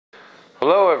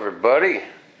Hello everybody,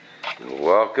 and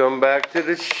welcome back to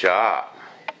the shop.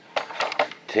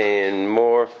 10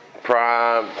 more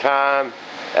prime time,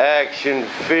 action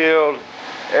filled,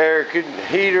 air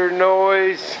heater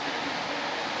noise.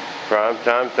 Prime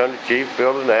time thunderchief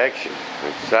building action.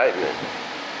 Excitement.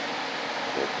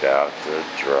 Without the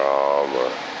drama.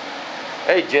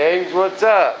 Hey James, what's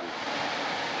up?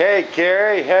 Hey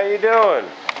Carrie, how you doing?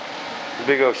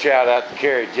 Big old shout out to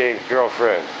Carrie, James'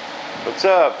 girlfriend. What's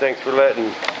up? Thanks for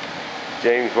letting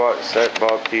James watch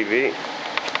Setball TV.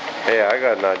 Hey, I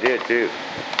got an idea too.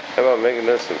 How about making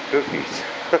us some cookies?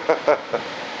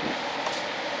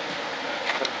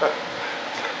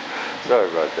 Sorry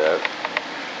about that.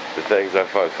 The things I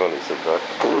find funny sometimes.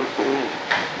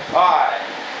 Alright.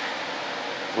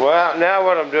 Well, now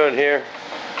what I'm doing here,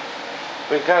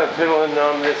 been kind of piddling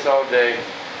on this all day.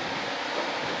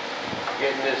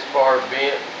 Getting this bar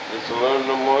bent, this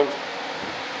aluminum one.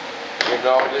 Getting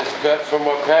all this cut from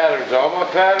my patterns. All my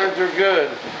patterns are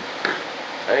good.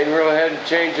 I ain't really had to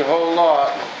change a whole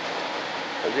lot.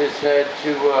 I just had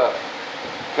to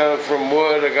cut it from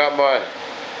wood. I got my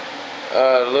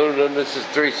aluminum. This is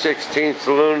 3/16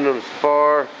 aluminum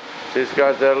spar. It's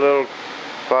got that little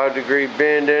 5-degree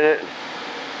bend in it.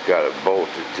 Got it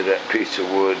bolted to that piece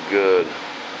of wood good.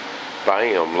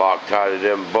 Bam, Loctite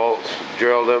them bolts,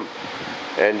 drilled them,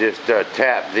 and just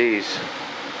tapped these.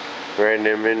 Ran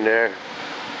them in there,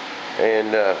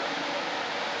 and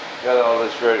got all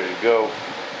this ready to go.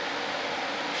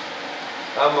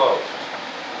 Almost.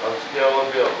 I'm still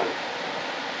a building.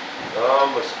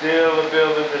 I'm still a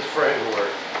building this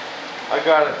framework. I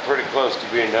got it pretty close to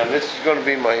being done. This is going to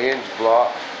be my hinge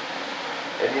block.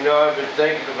 And you know, I've been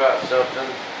thinking about something.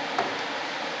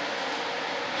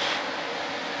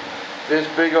 This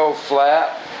big old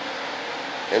flap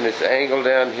and this angle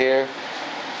down here.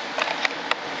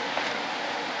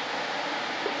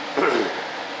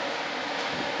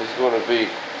 It's going to be,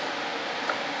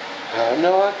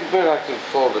 no, I can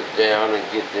fold it down and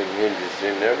get them hinges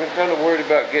in there. I've been kind of worried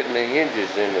about getting the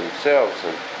hinges in themselves,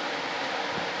 and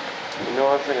you know,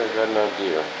 I think I got an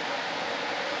idea.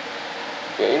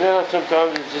 Yeah, you know,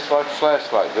 sometimes it's just like a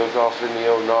flashlight goes off in the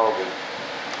old noggin.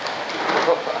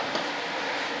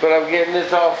 But I'm getting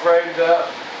this all framed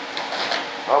up.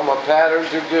 All my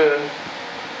patterns are good.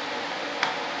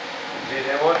 See,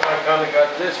 then once I kind of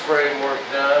got this framework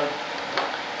done,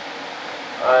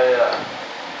 I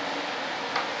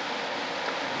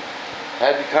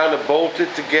had to kind of bolt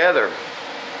it together,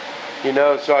 you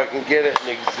know, so I can get it in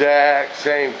the exact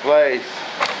same place.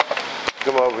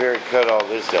 Come over here and cut all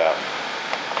this out.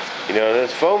 You know,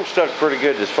 this foam stuck pretty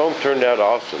good. This foam turned out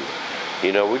awesome.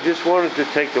 You know, we just wanted to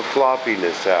take the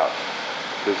floppiness out.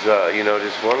 Because, you know,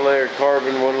 just one layer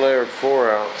carbon, one layer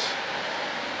 4-ounce.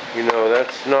 You know,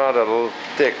 that's not a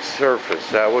thick surface.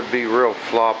 That would be real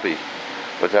floppy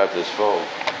without this foam.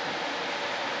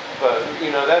 But,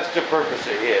 you know, that's the purpose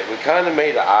of it. We kind of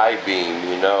made an I-beam,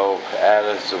 you know,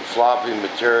 added some floppy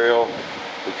material.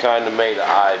 We kind of made an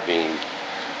I-beam.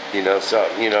 You know, so,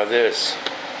 you know, this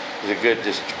is a good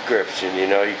description. You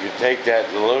know, you can take that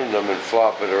aluminum and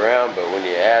flop it around, but when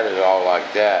you add it all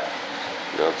like that,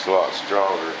 you know, it's a lot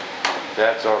stronger.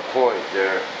 That's our point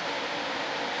there.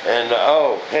 And,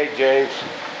 oh, hey James,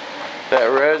 that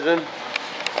resin,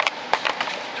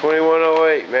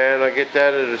 2108, man, I get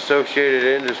that at Associated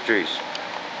Industries.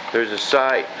 There's a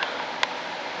site.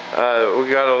 We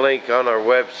got a link on our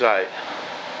website.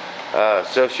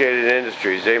 Associated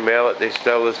Industries, they mail it, they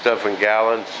sell this stuff in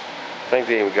gallons. I think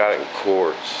they even got it in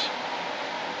quarts.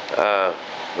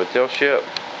 But they'll ship.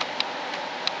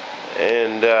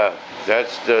 And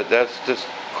that's the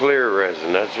clear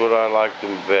resin. That's what I like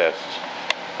them best.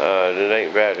 It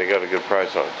ain't bad. They got a good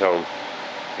price on it. Tell them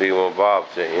B1 Bob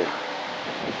sent you,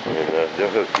 and they'll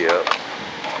hook you up.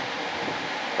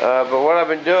 But what I've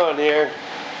been doing here,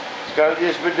 I've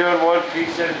just been doing one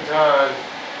piece at a time.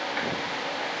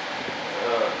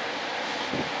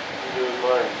 Doing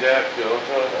my X-Acto.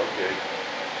 Okay.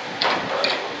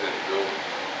 Alright, I'm good to go.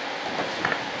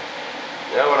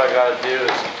 Now what I gotta do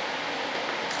is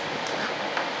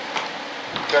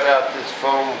cut out this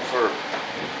foam for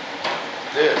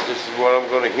this. This is what I'm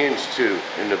going to hinge to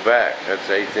in the back. That's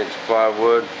 1/8 inch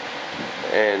plywood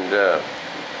and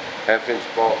 1/2 inch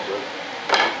balsa.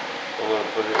 I'm going to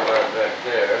put it right back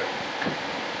there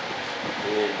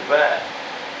in the back.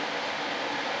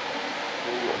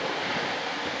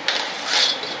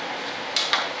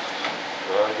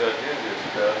 So I got to do this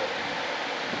stuff.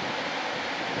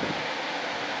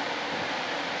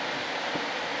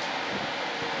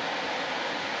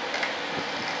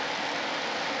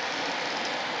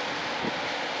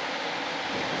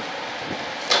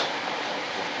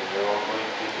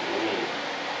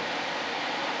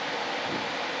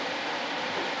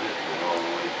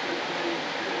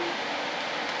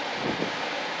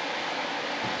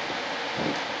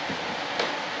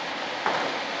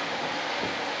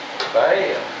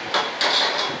 Bam.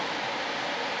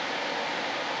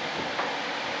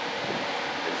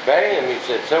 It's bam, he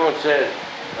said. Someone said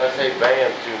I say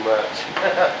bam too much.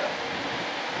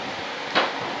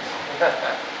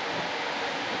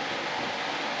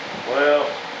 Well,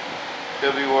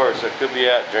 could be worse. I could be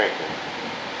out drinking.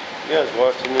 You guys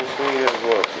watching this one? You guys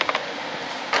watching?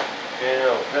 Okay,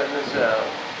 no, cutting this out.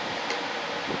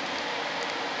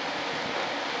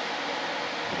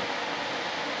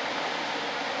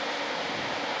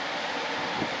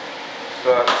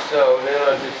 So then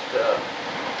I just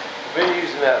been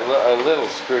using that little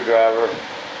screwdriver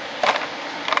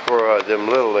for them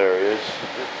little areas.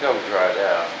 This comes right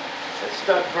out. It's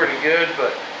stuck pretty good,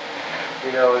 but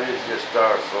you know, it is just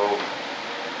styrofoam.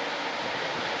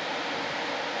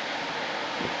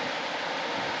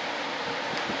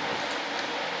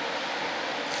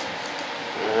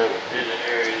 I haven't did an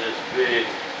area this big.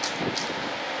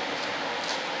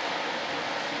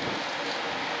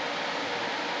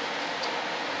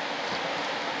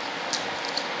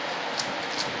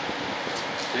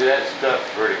 See, that stuff's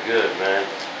pretty good, man.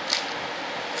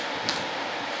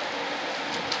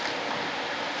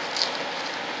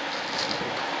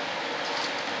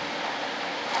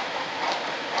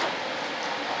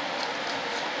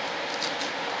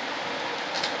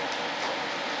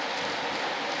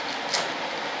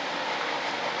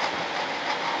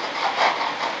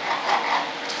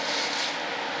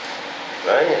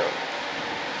 Bam.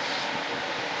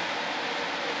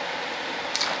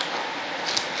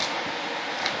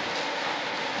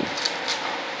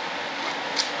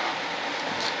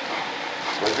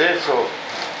 But this will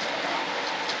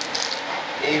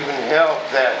even help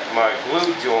that my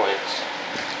glue joints.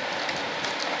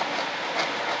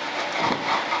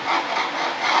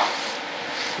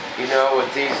 You know,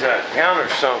 with these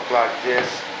countersunk like this,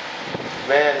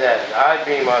 man, that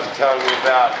I-beam I was telling you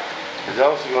about is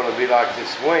also going to be like this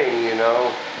wing, you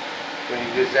know, when you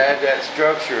just add that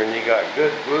structure and you got good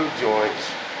glue joints,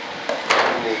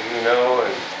 and you know,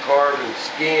 and carbon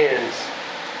skins,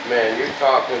 man, you're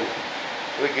talking,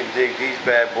 we can dig these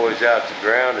bad boys out the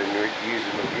ground and use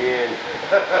them again.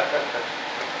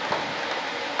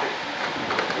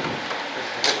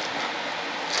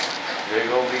 They're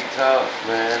going to be tough,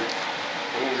 man.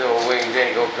 These old wings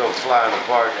ain't going to come flying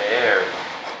apart in the air.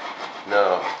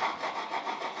 No.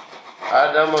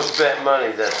 I'd almost bet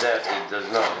money that it does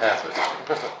not happen.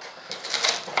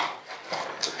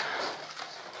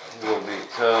 It's going to be a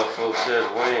tough little set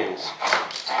of wings.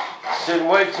 Shouldn't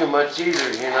weigh too much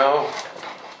either, you know.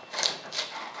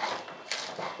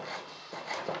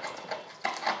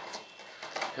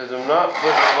 Because I'm not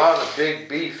putting a lot of big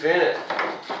beef in it.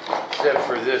 Except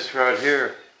for this right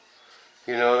here.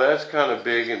 You know, that's kind of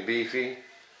big and beefy.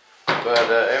 But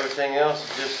everything else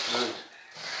is just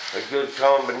a good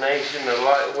combination of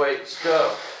lightweight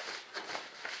stuff.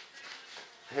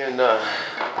 And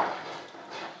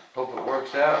hope it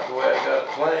works out the way I got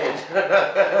it planned.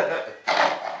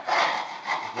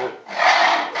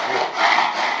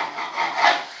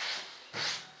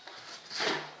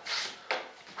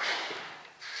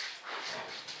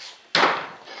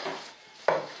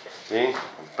 See?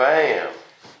 Bam!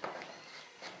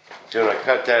 So when I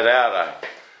cut that out,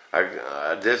 I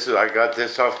got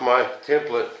this off my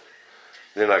template.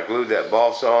 Then I glued that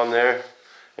balsa on there,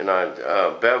 and I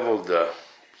beveled the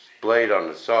blade on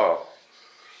the saw a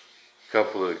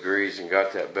couple of degrees and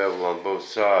got that bevel on both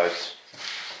sides.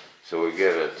 So we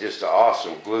get just an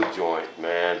awesome glue joint,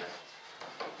 man.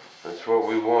 That's what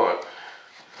we want.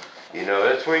 You know,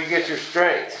 that's where you get your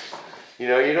strength. You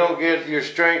know, you don't get your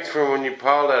strength from when you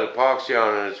pile that epoxy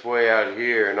on and it's way out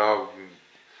here and all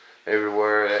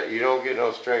everywhere. You don't get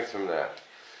no strength from that.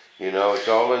 You know, it's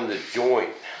all in the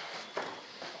joint.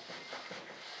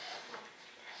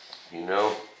 You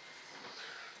know,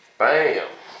 bam,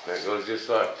 that goes just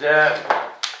like that.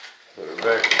 Put it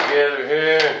back together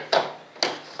here.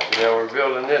 Now we're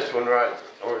building this one right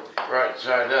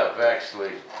side up,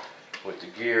 actually, with the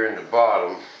gear in the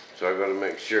bottom. So I got to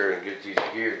make sure and get these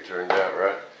gears turned out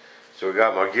right. So we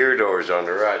got my gear doors on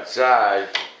the right side.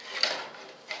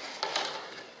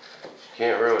 You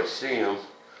can't really see them.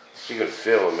 You can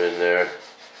feel them in there.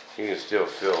 You can still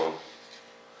feel them.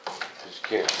 Just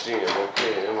can't see them.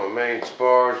 Okay, and my main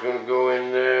spar is going to go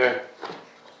in there.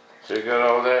 So you got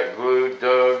all that glue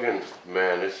dug, and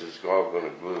man, this is all going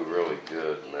to glue really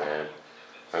good, man.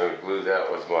 I'm going to glue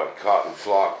that with my cotton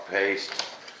flock paste.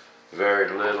 Very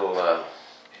little